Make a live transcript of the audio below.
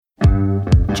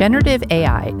Generative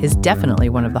AI is definitely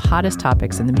one of the hottest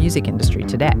topics in the music industry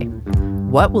today.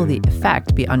 What will the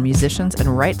effect be on musicians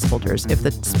and rights holders if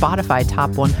the Spotify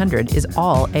Top 100 is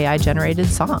all AI-generated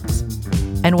songs?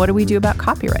 And what do we do about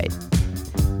copyright?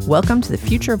 Welcome to The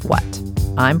Future of What?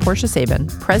 I'm Portia Sabin,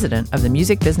 president of the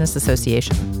Music Business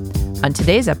Association. On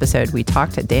today's episode, we talk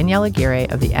to Danielle Aguirre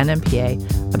of the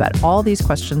NMPA about all these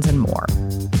questions and more.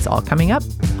 It's all coming up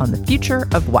on The Future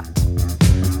of What?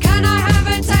 Can I have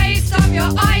a taste of your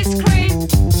ice cream?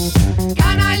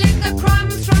 Can I lick the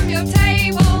crumbs from your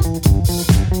table?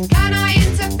 Can I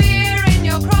interfere in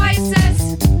your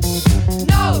crisis?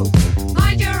 No,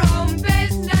 mind your own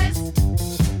business.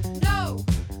 No,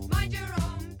 mind your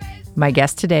own business. My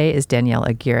guest today is Danielle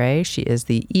Aguirre. She is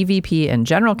the EVP and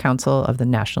General Counsel of the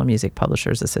National Music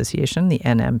Publishers Association, the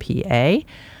NMPA.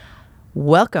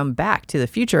 Welcome back to The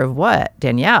Future of What,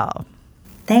 Danielle.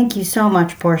 Thank you so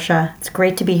much, Portia. It's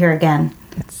great to be here again.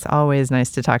 It's always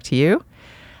nice to talk to you.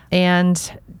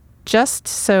 And just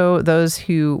so those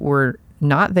who were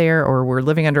not there or were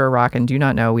living under a rock and do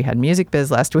not know, we had Music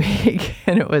Biz last week,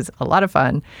 and it was a lot of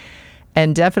fun.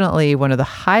 And definitely one of the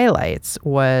highlights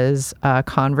was a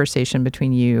conversation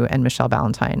between you and Michelle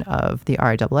Ballantyne of the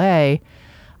RIAA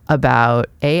about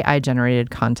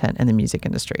AI-generated content in the music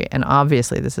industry. And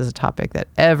obviously, this is a topic that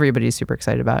everybody's super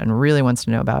excited about and really wants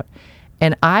to know about.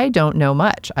 And I don't know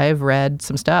much. I've read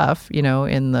some stuff,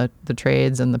 in the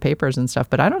trades and the papers and stuff,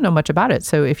 but I don't know much about it.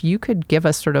 So if you could give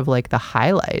us sort of like the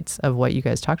highlights of what you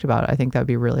guys talked about, I think that would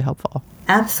be really helpful.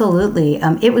 Absolutely.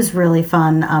 It was really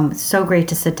fun. So great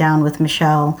to sit down with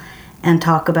Michelle and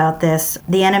talk about this.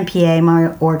 The NMPA,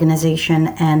 my organization,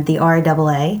 and the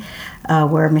RIAA,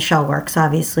 where Michelle works,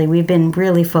 obviously, we've been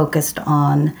really focused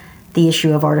on the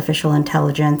issue of artificial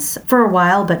intelligence for a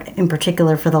while, but in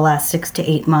particular for the last 6 to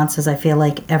 8 months, as I feel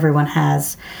like everyone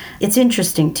has. It's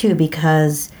interesting, too,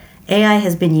 because AI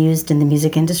has been used in the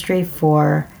music industry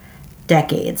for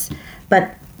decades.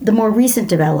 But the more recent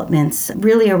developments,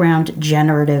 really around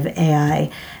generative AI,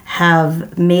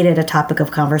 have made it a topic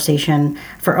of conversation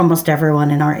for almost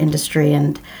everyone in our industry.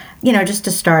 And, just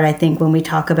to start, I think when we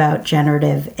talk about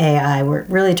generative AI, we're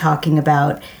really talking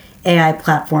about AI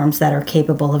platforms that are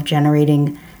capable of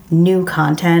generating new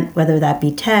content, whether that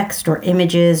be text or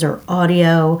images or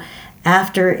audio,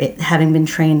 after it having been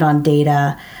trained on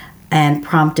data and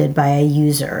prompted by a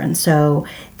user. And so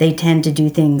they tend to do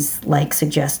things like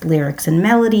suggest lyrics and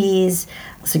melodies,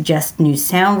 suggest new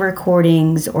sound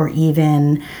recordings, or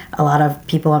even a lot of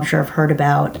people I'm sure have heard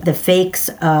about the fakes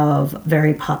of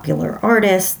very popular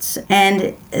artists.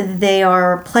 And they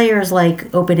are players like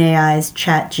OpenAI's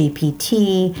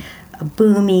ChatGPT,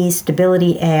 Boomi,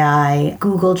 Stability AI.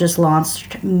 Google just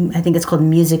launched, I think it's called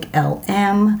Music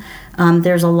LM.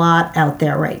 There's a lot out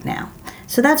there right now.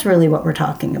 So that's really what we're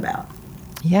talking about.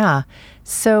 Yeah.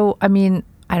 So, I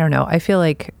don't know. I feel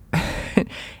like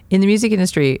in the music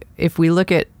industry, if we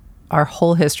look at our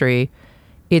whole history,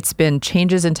 it's been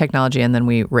changes in technology and then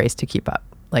we race to keep up.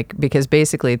 Because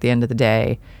basically at the end of the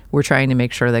day, we're trying to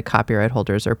make sure that copyright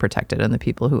holders are protected and the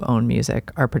people who own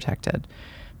music are protected.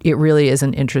 It really is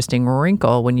an interesting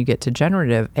wrinkle when you get to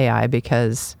generative AI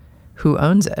because who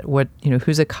owns it?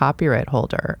 Who's a copyright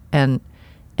holder? And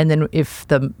then if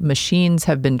the machines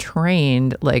have been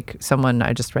trained, like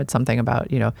I just read something about,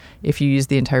 if you use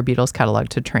the entire Beatles catalog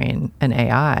to train an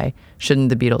AI, shouldn't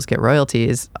the Beatles get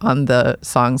royalties on the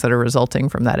songs that are resulting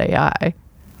from that AI?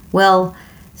 Well,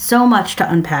 so much to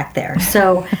unpack there.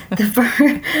 So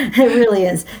it really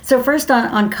is. So first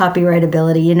on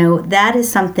copyrightability, that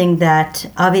is something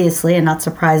that obviously, and not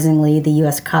surprisingly, the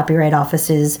U.S. Copyright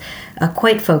Office is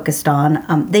quite focused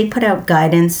on. They put out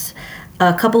guidance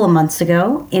a couple of months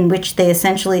ago in which they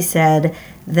essentially said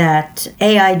that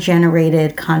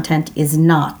AI-generated content is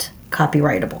not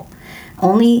copyrightable.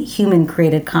 Only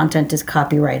human-created content is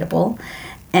copyrightable,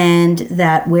 and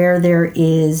that where there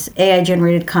is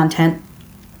AI-generated content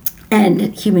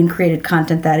and human-created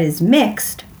content that is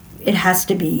mixed, it has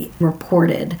to be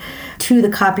reported to the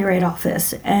Copyright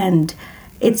Office. And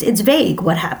it's vague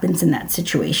what happens in that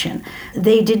situation.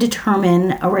 They did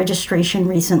determine a registration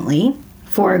recently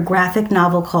for a graphic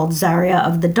novel called Zarya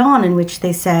of the Dawn, in which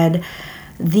they said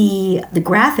the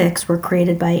graphics were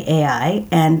created by AI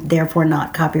and therefore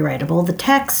not copyrightable. The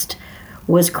text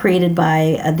was created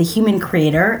by the human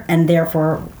creator and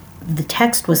therefore the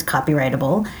text was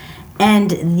copyrightable. And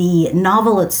the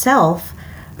novel itself,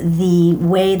 the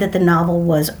way that the novel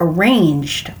was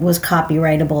arranged was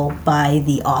copyrightable by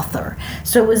the author.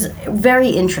 So it was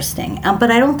very interesting.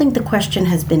 But I don't think the question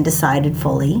has been decided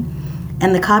fully.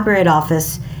 And the Copyright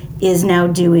Office is now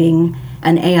doing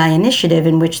an AI initiative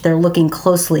in which they're looking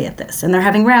closely at this. And they're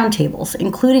having roundtables,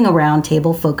 including a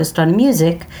roundtable focused on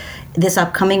music this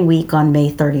upcoming week on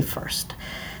May 31st.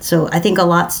 So I think a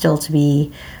lot still to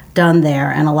be done there,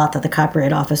 and a lot that the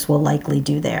Copyright Office will likely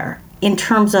do there. In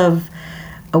terms of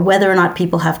whether or not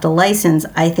people have to license,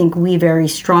 I think we very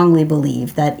strongly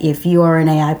believe that if you are an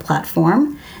AI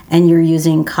platform and you're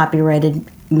using copyrighted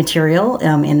material,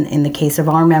 in the case of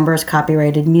our members,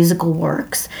 copyrighted musical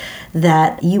works,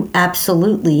 that you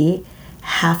absolutely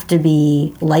have to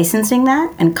be licensing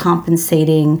that and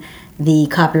compensating the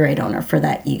copyright owner for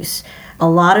that use. A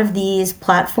lot of these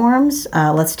platforms,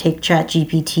 let's take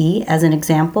ChatGPT as an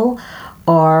example,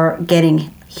 are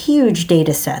getting huge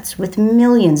data sets with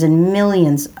millions and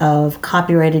millions of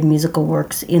copyrighted musical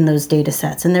works in those data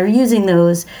sets, and they're using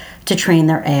those to train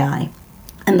their AI.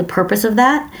 And the purpose of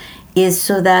that is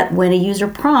so that when a user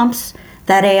prompts,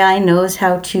 that AI knows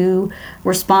how to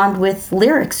respond with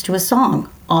lyrics to a song,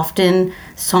 often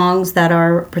songs that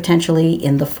are potentially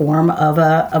in the form of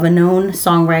a known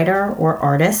songwriter or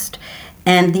artist.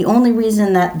 And the only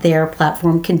reason that their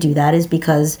platform can do that is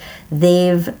because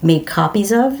they've made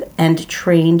copies of and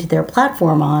trained their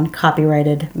platform on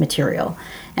copyrighted material.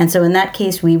 And so in that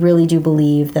case, we really do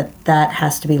believe that that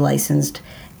has to be licensed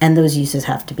and those uses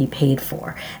have to be paid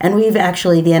for. And we've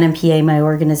actually, the NMPA, my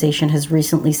organization, has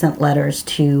recently sent letters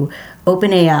to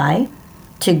OpenAI,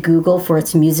 to Google for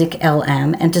its Music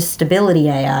LM, and to Stability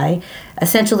AI,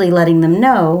 essentially letting them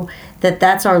know that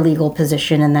that's our legal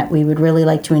position and that we would really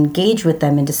like to engage with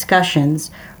them in discussions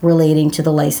relating to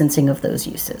the licensing of those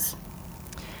uses.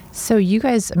 So you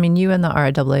guys, I mean, you and the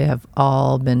RIAA have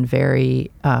all been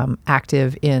very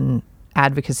active in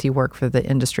advocacy work for the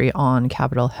industry on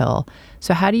Capitol Hill.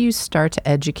 So how do you start to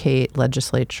educate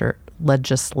legislators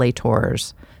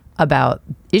about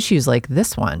issues like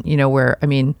this one, you know, where, I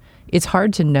mean, it's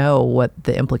hard to know what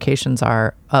the implications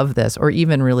are of this, or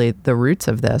even really the roots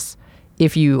of this,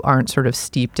 if you aren't sort of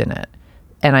steeped in it.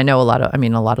 And I know a lot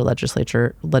of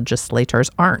legislators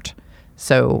aren't.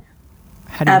 So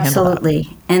how do you handle that?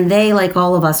 Absolutely. And they, like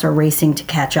all of us, are racing to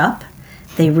catch up.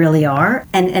 They really are.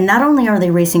 And not only are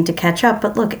they racing to catch up,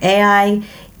 but look, AI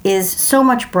is so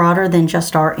much broader than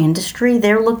just our industry.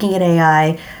 They're looking at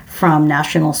AI from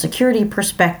national security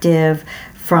perspective,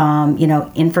 from, you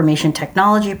know, information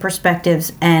technology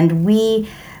perspectives, and we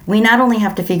not only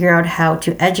have to figure out how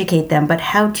to educate them, but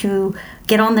how to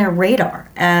get on their radar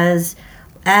as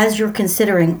you're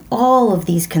considering all of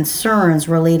these concerns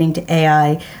relating to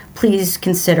AI. Please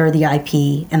consider the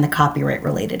IP and the copyright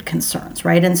related concerns,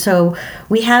 right? And so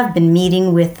we have been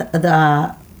meeting with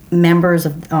the members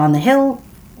on the Hill.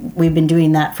 We've been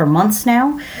doing that for months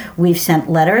now. We've sent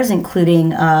letters,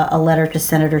 including a letter to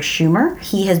Senator Schumer.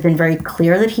 He has been very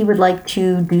clear that he would like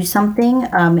to do something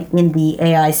in the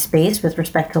AI space with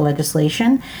respect to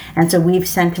legislation. And so we've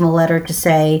sent him a letter to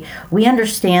say, we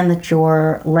understand that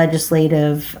your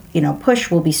legislative, push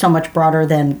will be so much broader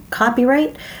than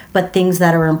copyright, but things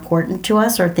that are important to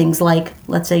us are things like,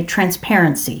 let's say,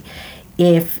 transparency.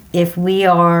 If we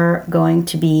are going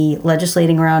to be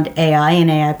legislating around AI and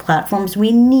AI platforms,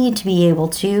 we need to be able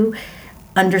to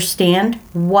understand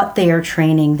what they are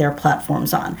training their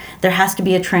platforms on. There has to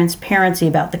be a transparency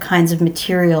about the kinds of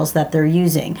materials that they're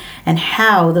using and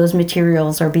how those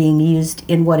materials are being used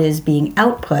in what is being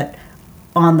output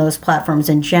on those platforms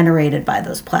and generated by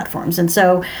those platforms. And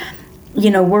so,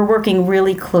 we're working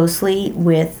really closely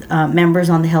with members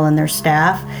on the Hill and their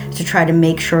staff to try to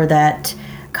make sure that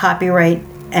copyright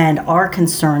and our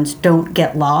concerns don't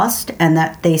get lost and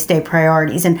that they stay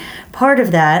priorities. And part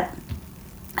of that,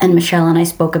 and Michelle and I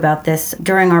spoke about this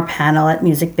during our panel at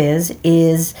Music Biz,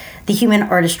 is the Human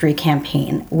Artistry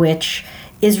Campaign, which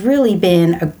has really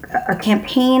been a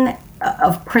campaign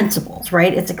of principles,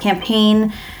 right? It's a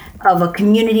campaign of a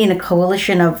community and a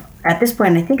coalition of, at this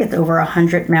point, I think it's over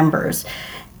 100 members.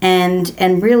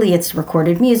 And really it's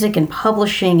recorded music and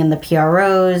publishing and the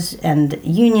PROs and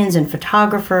unions and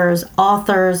photographers,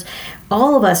 authors,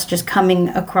 all of us just coming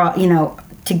across,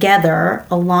 together,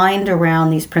 aligned around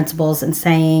these principles and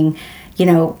saying,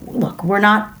 look, we're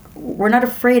not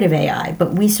afraid of AI,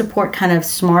 but we support kind of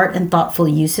smart and thoughtful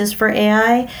uses for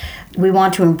AI. We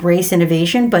want to embrace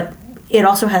innovation, but it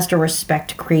also has to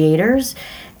respect creators.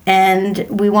 And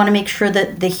we want to make sure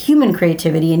that the human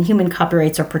creativity and human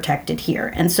copyrights are protected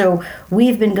here. And so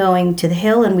we've been going to the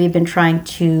Hill and we've been trying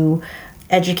to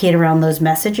educate around those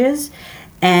messages.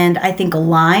 And I think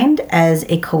aligned as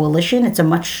a coalition, it's a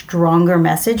much stronger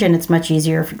message and it's much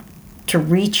easier to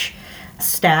reach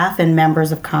staff and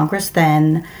members of Congress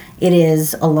than, it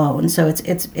is alone. So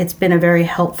it's been a very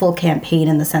helpful campaign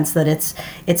in the sense that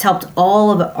it's helped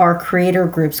all of our creator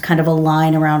groups kind of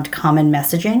align around common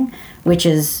messaging, which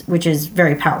is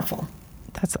very powerful.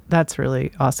 That's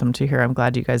really awesome to hear. I'm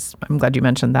glad you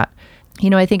mentioned that.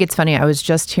 I think it's funny. I was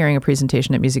just hearing a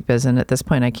presentation at Music Biz, and at this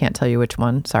point, I can't tell you which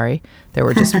one. Sorry. There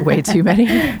were just way too many.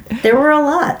 There were a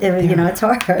lot. It's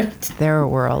hard. There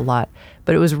were a lot.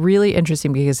 But it was really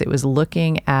interesting because it was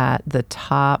looking at the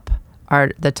top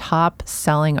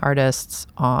selling artists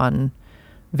on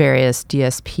various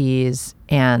DSPs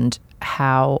and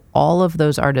how all of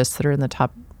those artists that are in the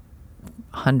top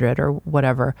 100 or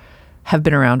whatever have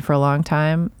been around for a long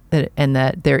time, and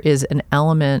that there is an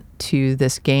element to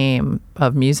this game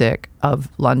of music, of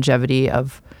longevity,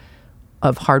 of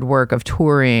hard work, of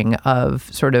touring, of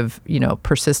sort of,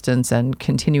 persistence and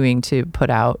continuing to put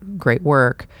out great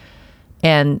work.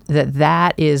 And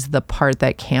that is the part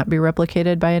that can't be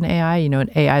replicated by an AI. And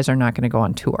AIs are not going to go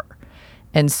on tour.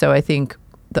 And so I think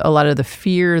a lot of the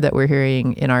fear that we're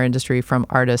hearing in our industry from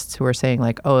artists who are saying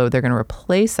like, oh, they're going to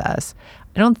replace us,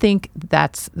 I don't think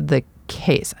that's the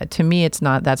case. To me, that's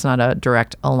not a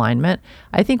direct alignment.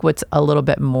 I think what's a little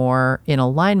bit more in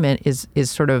alignment is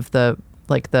sort of the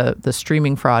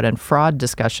streaming fraud and fraud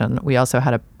discussion. We also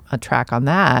had a track on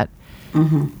that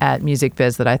at Music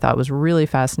Biz that I thought was really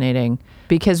fascinating,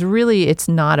 because really it's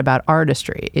not about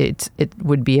artistry. It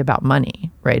would be about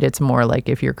money, right? It's more like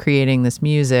if you're creating this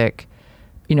music,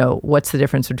 what's the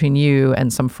difference between you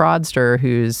and some fraudster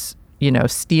who's,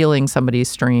 stealing somebody's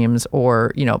streams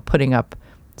or, putting up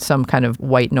some kind of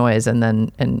white noise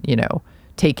and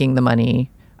taking the money.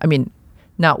 I mean,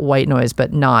 not white noise,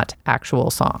 but not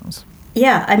actual songs.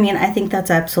 Yeah, I think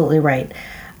that's absolutely right.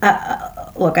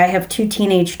 Look, I have 2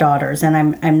 teenage daughters, and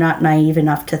I'm not naive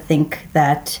enough to think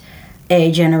that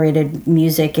AI-generated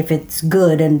music, if it's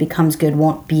good and becomes good,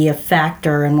 won't be a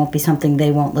factor and won't be something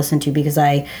they won't listen to, because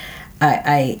I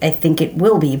think it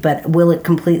will be. But will it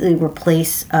completely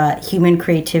replace human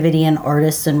creativity and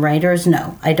artists and writers?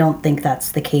 No, I don't think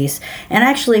that's the case. And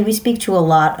actually, we speak to a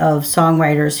lot of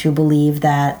songwriters who believe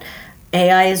that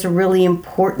AI is a really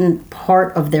important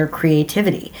part of their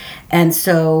creativity. And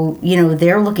so,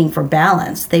 they're looking for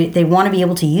balance. They want to be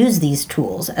able to use these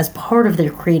tools as part of their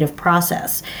creative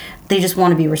process. They just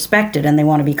want to be respected, and they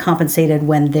want to be compensated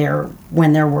when their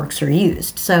works are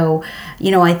used. So,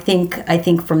 I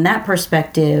think from that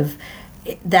perspective,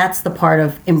 that's the part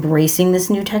of embracing this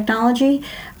new technology.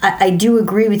 I do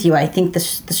agree with you. I think the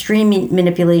stream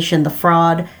manipulation, the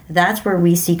fraud, that's where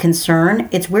we see concern.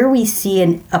 It's where we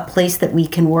see a place that we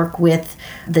can work with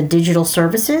the digital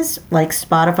services like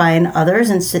Spotify and others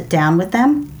and sit down with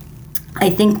them. I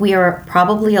think we are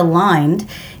probably aligned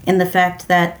in the fact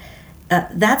that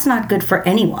that's not good for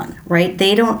anyone, right?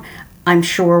 They don't, I'm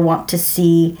sure, want to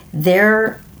see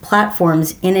their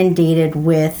platforms inundated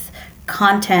with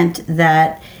content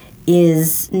that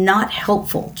is not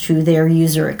helpful to their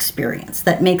user experience,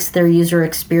 that makes their user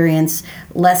experience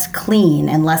less clean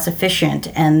and less efficient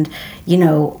and,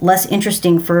 less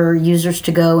interesting for users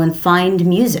to go and find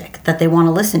music that they want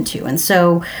to listen to. And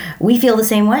so we feel the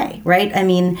same way, right?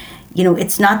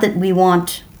 It's not that we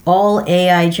want all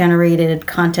AI-generated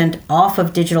content off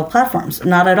of digital platforms,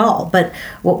 not at all. But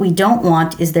what we don't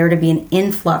want is there to be an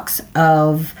influx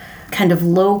of kind of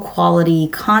low-quality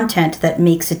content that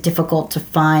makes it difficult to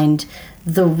find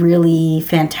the really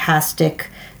fantastic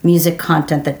music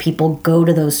content that people go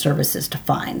to those services to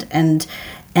find. And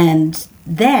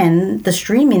then the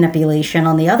stream manipulation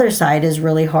on the other side is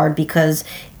really hard, because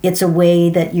it's a way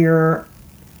that you're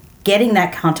getting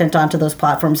that content onto those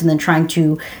platforms and then trying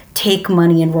to take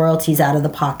money and royalties out of the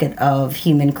pocket of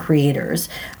human creators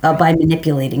by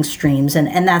manipulating streams.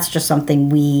 And that's just something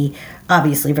we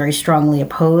obviously very strongly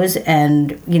oppose.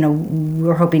 And,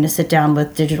 we're hoping to sit down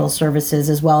with digital services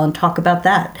as well and talk about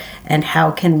that. And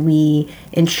how can we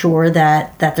ensure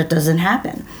that doesn't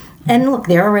happen? And look,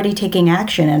 they're already taking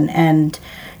action. And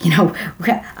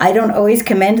I don't always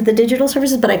commend the digital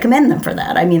services, but I commend them for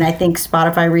that. I think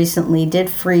Spotify recently did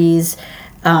freeze,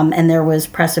 and there was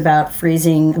press about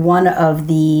freezing one of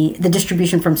the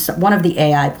distribution from one of the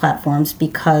AI platforms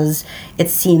because it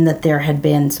seemed that there had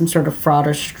been some sort of fraud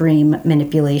or stream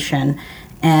manipulation.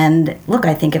 And look,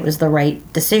 I think it was the right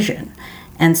decision.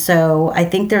 And so I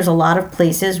think there's a lot of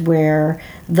places where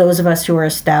those of us who are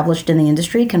established in the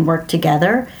industry can work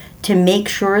together to make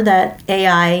sure that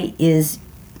AI is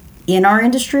in our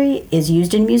industry, is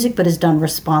used in music, but is done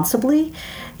responsibly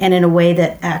and in a way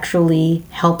that actually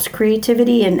helps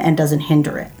creativity and doesn't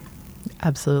hinder it.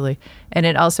 Absolutely. And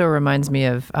it also reminds me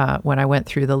of when I went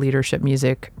through the leadership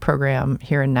music program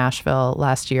here in Nashville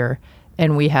last year,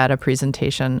 and we had a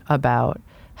presentation about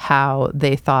how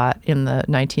they thought in the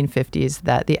 1950s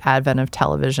that the advent of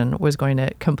television was going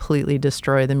to completely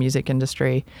destroy the music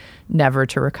industry, never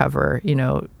to recover,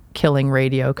 killing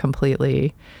radio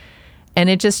completely. And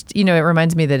it just, it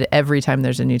reminds me that every time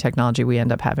there's a new technology, we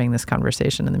end up having this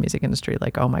conversation in the music industry,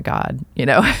 like, oh my God,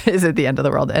 is it the end of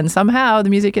the world? And somehow the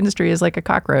music industry is like a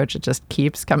cockroach. It just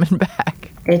keeps coming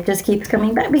back. It just keeps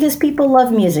coming back because people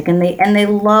love music and they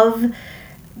love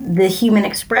the human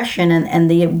expression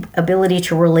and the ability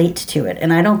to relate to it.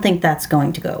 And I don't think that's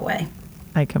going to go away.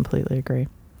 I completely agree.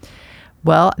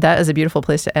 Well, that is a beautiful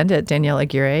place to end it. Danielle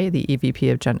Aguirre, the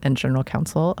EVP and General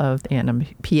Counsel of the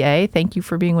NMPA. Thank you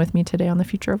for being with me today on The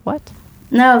Future of What?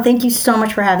 No, thank you so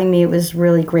much for having me. It was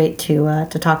really great to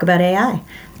talk about AI.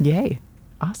 Yay.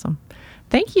 Awesome.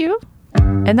 Thank you.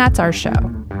 And that's our show.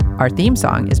 Our theme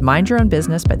song is Mind Your Own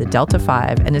Business by the Delta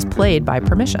 5 and is played by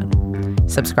permission.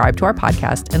 Subscribe to our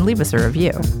podcast and leave us a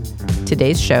review.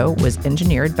 Today's show was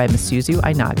engineered by Masuzu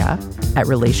Ainaga at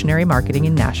Relationary Marketing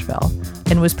in Nashville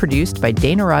and was produced by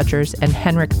Dana Rogers and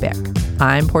Henrik Bick.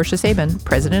 I'm Portia Sabin,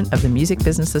 president of the Music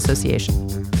Business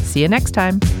Association. See you next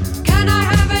time. Can I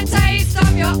have a taste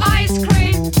of your ice